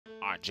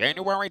On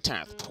January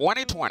 10th,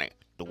 2020,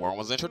 the world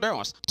was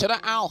introduced to the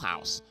Owl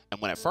House.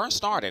 And when it first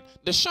started,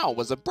 the show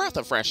was a breath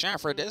of fresh air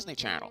for Disney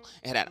Channel.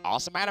 It had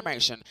awesome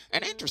animation,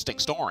 an interesting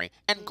story,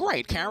 and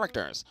great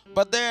characters.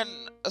 But then,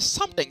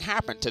 something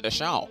happened to the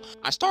show.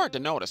 I started to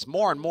notice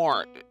more and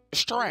more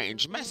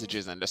strange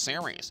messages in the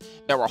series.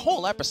 There were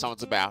whole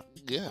episodes about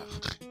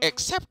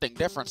accepting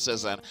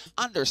differences and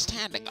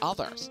understanding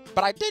others.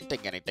 But I didn't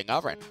think anything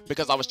of it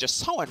because I was just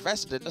so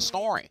invested in the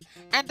story.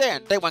 And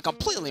then they went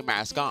completely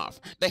mask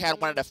off. They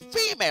had one of the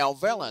female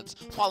villains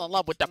fall in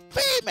love with the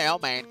female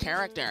main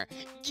character.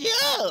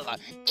 Ew!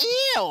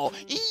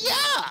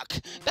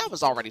 Yuck! That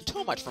was already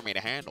too much for me to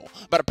handle.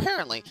 But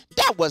apparently,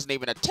 that wasn't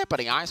even a tip of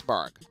the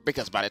iceberg.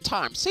 Because by the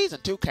time season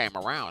 2 came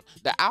around,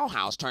 the Owl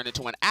House turned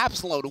into an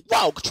absolute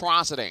woke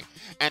atrocity.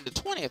 And the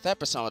 20th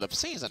episode of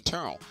season 2,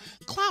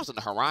 Clouds on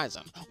the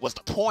Horizon, was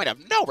the point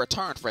of no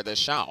return for this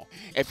show.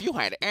 If you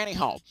had any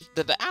hope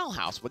that the Owl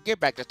House would get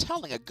back to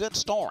telling a good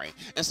story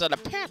instead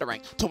of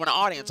pandering to an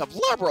audience of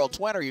liberal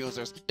Twitter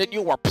users, then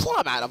you were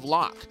plumb out of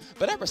luck.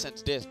 But ever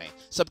since Disney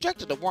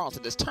subjected the world to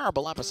this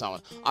terrible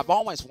episode, I've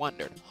always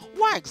wondered,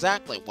 why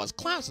exactly was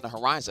Clouds on the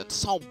Horizon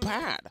so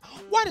bad?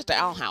 Why did the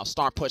Owl House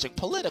start pushing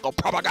political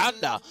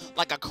propaganda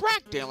like a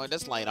crack dealer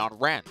that's late on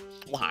rent?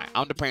 Well, hi,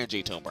 I'm the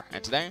PanGTuber,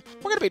 and today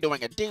we're going to be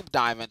doing a deep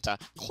dive into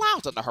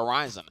Clouds on the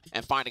Horizon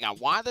and finding out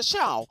why the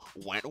show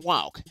went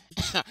woke,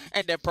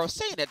 and then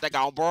proceeded to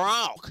go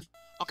broke.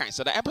 Okay,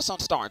 so the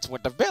episode starts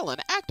with the villain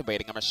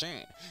activating a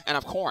machine, and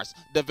of course,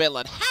 the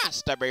villain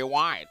has to be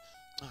white.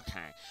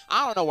 Okay,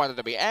 I don't know whether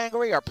to be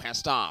angry or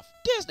pissed off.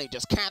 Disney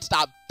just can't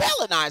stop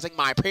villainizing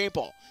my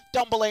people.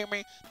 Don't believe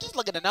me? Just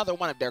look at another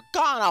one of their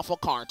god-awful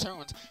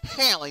cartoons.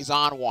 Haley's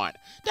on one.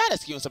 That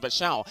excuse of a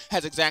show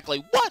has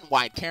exactly one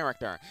white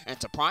character, and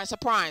surprise,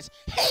 surprise,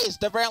 he's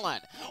the villain.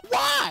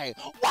 Why?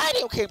 Why do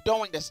you keep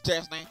doing this,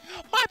 Disney?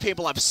 My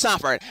people have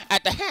suffered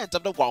at the hands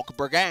of the woke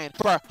brigade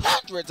for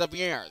hundreds of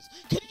years.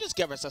 Can you just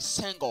give us a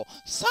single,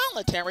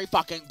 solitary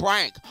fucking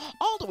break?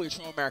 All that we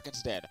true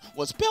Americans did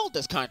was build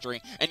this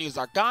country and use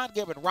our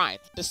God-given right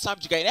to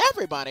subjugate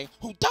everybody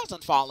who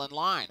doesn't fall in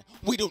line.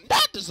 We do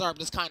not deserve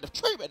this kind of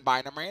treatment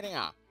by the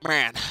media.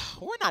 Man,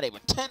 we're not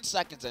even 10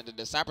 seconds into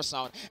this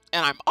episode,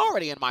 and I'm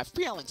already in my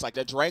feelings like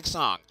the Drake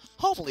song.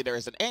 Hopefully there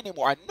isn't any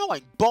more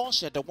annoying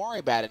bullshit to worry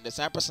about in this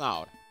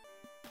episode.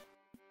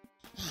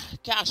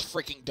 Gosh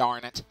freaking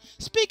darn it.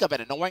 Speak of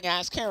an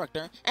annoying-ass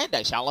character, and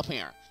they shall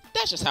appear.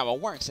 That's just how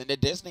it works in the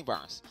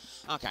Disneyverse.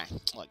 Okay,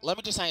 look, let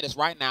me just say this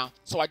right now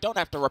so I don't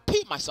have to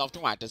repeat myself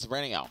throughout this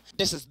video.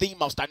 This is the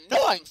most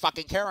annoying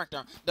fucking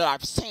character that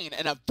I've seen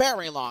in a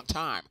very long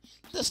time.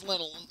 This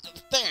little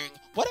thing,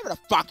 whatever the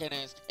fuck it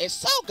is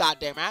so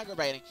goddamn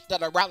aggravating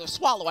that I'd rather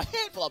swallow a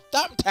handful of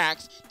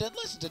thumbtacks than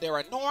listen to their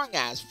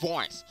annoying-ass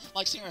voice.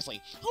 Like, seriously,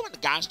 who in the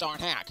gosh darn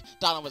heck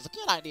thought it was a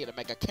good idea to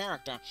make a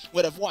character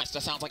with a voice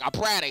that sounds like a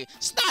bratty,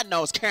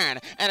 snot-nosed Karen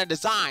and a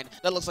design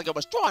that looks like it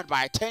was drawn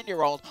by a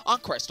 10-year-old on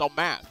crystal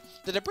meth?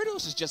 Did the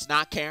producers just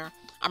not care?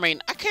 I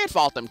mean, I can't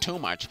fault them too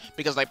much,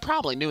 because they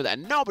probably knew that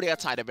nobody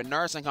outside of a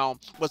nursing home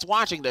was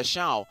watching this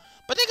show,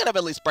 but they could have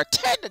at least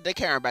pretended to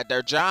care about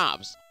their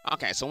jobs.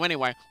 Okay, so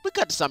anyway, we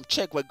cut to some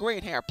chick with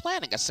green hair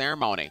planning a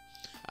ceremony.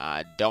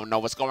 Don't know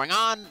what's going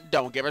on,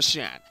 don't give a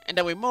shit. And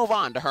then we move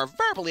on to her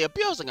verbally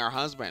abusing her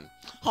husband.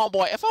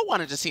 Homeboy, if I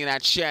wanted to see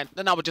that shit,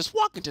 then I would just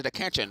walk into the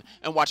kitchen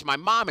and watch my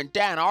mom and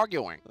dad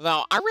arguing.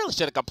 Though, I really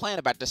shouldn't complain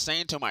about this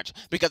scene too much,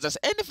 because it's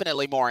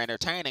infinitely more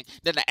entertaining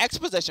than the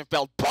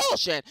exposition-filled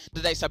bullshit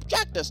that they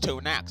subject us to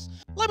next.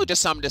 Let me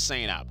just sum this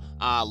scene up.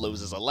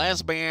 Luz is a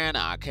lesbian,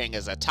 King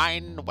is a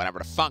titan, whatever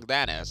the fuck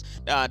that is.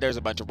 There's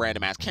a bunch of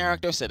random-ass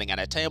characters sitting at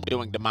a table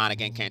doing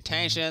demonic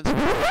incantations.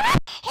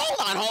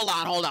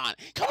 Hold on.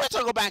 Can we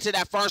circle back to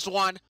that first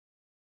one?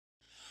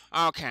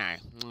 Okay.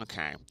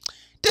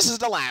 This is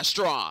the last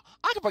straw.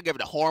 I can forgive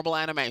the horrible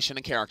animation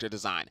and character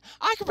design.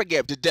 I can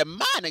forgive the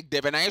demonic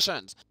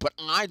divinations. But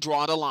I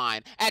draw the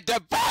line at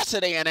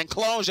diversity and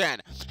inclusion.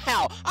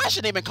 Hell, I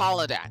shouldn't even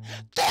call it that.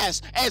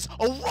 This is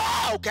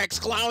woke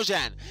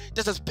exclusion.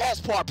 This is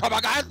piss poor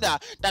propaganda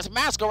that's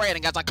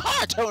masquerading as a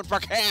cartoon for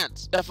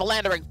kids. The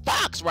philandering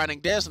Fox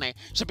running Disney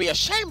should be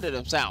ashamed of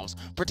themselves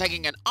for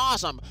taking an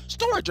awesome,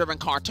 story-driven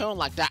cartoon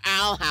like the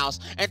Owl House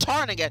and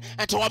turning it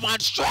into a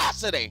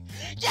monstrosity.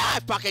 Yeah,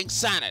 I fucking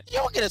said it. You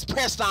can get as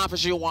pissed off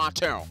as you want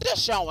to.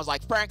 This show was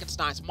like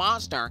Frankenstein's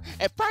monster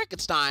if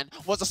Frankenstein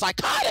was a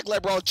psychotic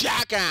liberal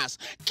jackass.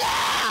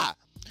 Gah!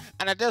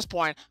 And at this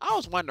point, I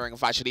was wondering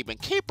if I should even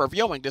keep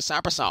reviewing this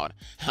episode.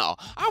 Hell,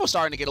 I was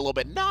starting to get a little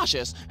bit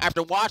nauseous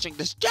after watching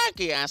this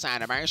janky-ass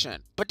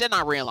animation. But then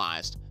I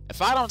realized,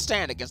 if I don't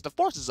stand against the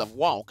forces of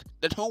woke,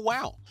 then who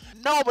will?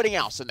 Nobody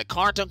else in the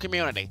cartoon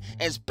community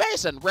is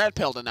base and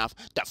red-pilled enough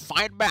to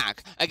fight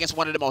back against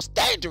one of the most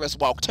dangerous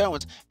woke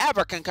tunes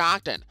ever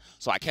concocted.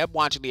 So I kept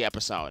watching the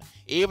episode,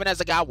 even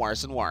as it got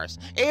worse and worse,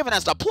 even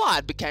as the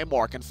plot became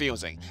more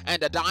confusing,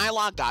 and the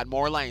dialogue got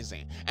more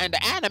lazy, and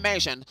the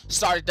animation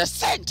started to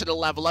sink to the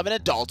level of an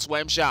Adult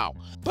Swim show.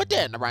 But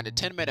then, around the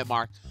 10-minute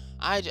mark,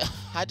 I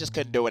just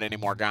couldn't do it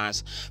anymore,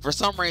 guys. For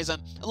some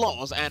reason,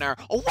 Lois and her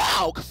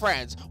woke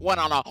friends went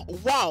on a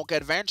woke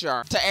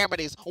adventure to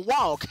Amity's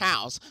woke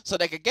house so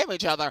they could give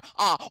each other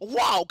a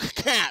woke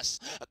kiss.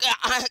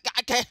 I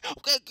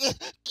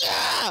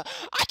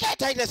can't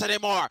take this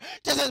anymore.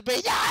 This is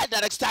beyond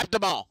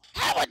unacceptable.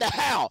 How in the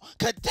hell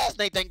could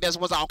Disney think this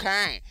was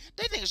okay?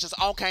 They think it's just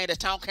okay to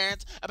tell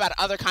kids about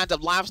other kinds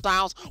of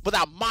lifestyles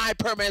without my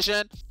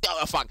permission?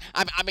 Oh, fuck.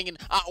 I mean,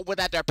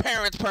 without their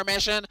parents'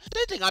 permission?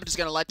 They think I'm just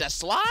gonna let that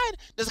slide?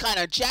 This kind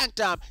of jacked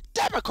up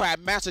Democrat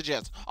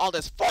messages, all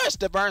this forced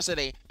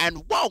diversity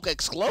and woke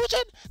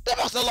exclusion? They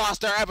must have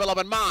lost their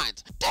ever-loving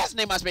minds.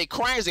 Disney must be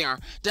crazier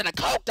than a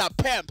coked-up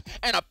pimp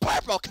in a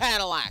purple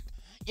Cadillac.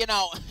 You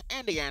know,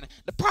 in the end,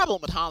 the problem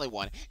with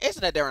Hollywood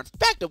isn't that they're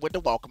infected with the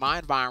woke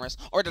mind virus,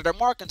 or that they're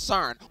more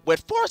concerned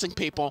with forcing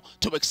people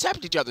to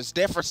accept each other's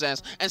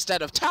differences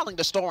instead of telling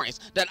the stories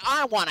that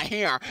I want to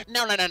hear.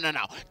 No.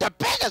 The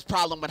biggest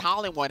problem with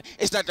Hollywood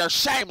is that they're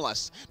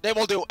shameless. They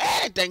will do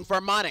anything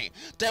for money.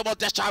 They will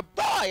destroy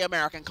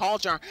American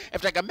culture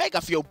if they can make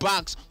a few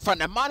bucks from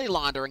the money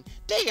laundering.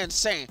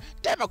 DNC,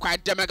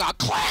 Democrat demagogue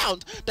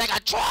clowns, they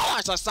control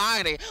our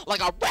society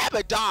like a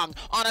rabid dog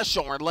on a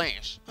short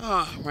leash.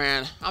 Oh,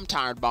 man. I'm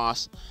tired,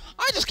 boss.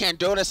 I just can't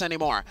do this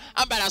anymore.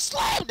 I'm about to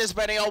slam this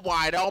video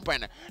wide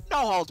open. No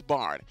holds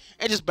barred.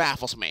 It just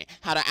baffles me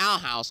how the Owl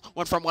House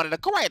went from one of the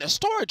greatest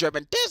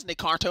story-driven Disney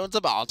cartoons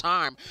of all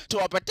time to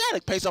a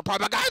pathetic piece of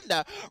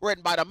propaganda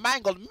written by the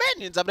mangled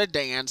minions of the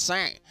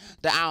DNC.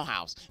 The Owl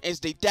House is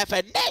the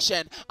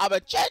definition of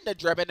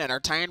agenda-driven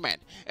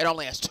entertainment. It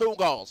only has two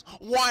goals.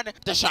 One,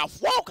 to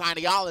shove woke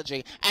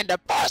ideology and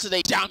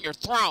diversity down your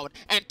throat.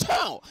 And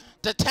two,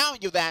 to tell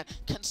you that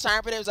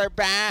conservatives are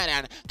bad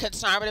and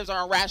conservatives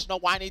are irrational,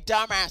 whiny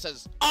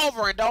dumbasses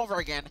over and over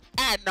again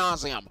ad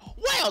nauseum.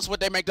 Why else would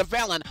they make the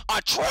villain a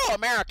true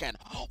American?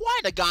 Why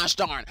the gosh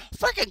darn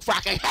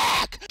fricking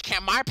heck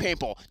can't my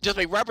people just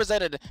be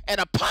represented in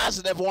a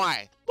positive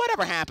way?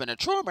 Whatever happened to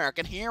true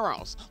American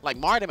heroes like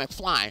Marty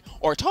McFly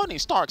or Tony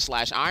Stark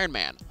 / Iron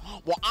Man?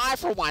 Well, I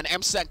for one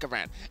am sick of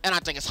it, and I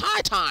think it's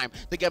high time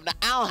to give the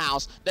Owl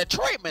House the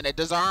treatment it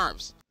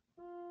deserves.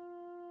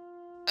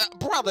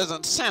 Brothers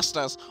and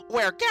sisters,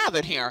 we're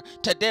gathered here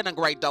to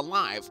denigrate the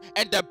life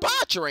and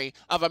debauchery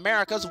of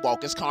America's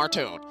wokest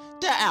cartoon,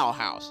 The Owl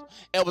House.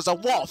 It was a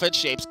wolf in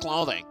sheep's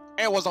clothing.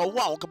 It was a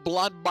woke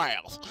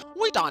bloodbath.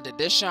 We thought that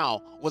this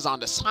show was on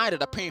the side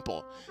of the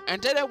people,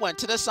 and then it went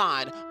to the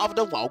side of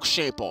the woke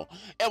sheeple.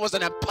 It was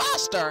an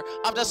imposter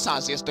of the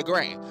sauciest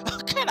degree.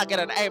 Can I get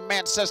an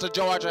amen, Sister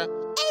Georgia?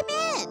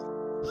 Amen!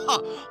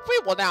 We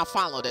will now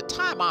follow the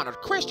time-honored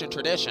Christian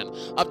tradition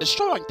of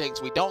destroying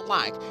things we don't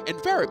like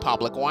in very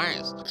public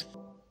ways.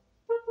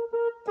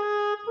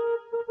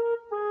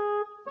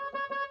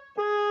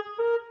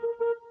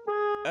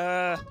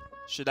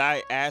 Should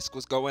I ask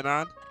what's going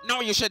on?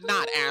 No, you should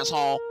not,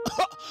 asshole.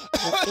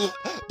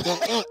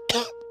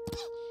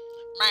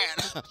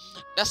 Man,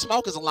 that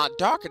smoke is a lot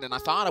darker than I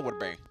thought it would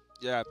be.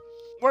 Yeah.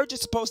 Weren't you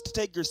supposed to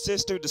take your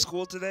sister to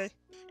school today?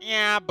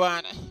 Yeah,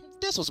 but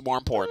this was more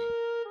important.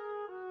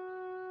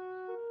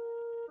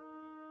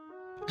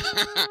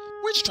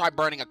 We should try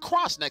burning a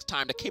cross next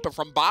time to keep it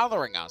from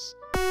bothering us.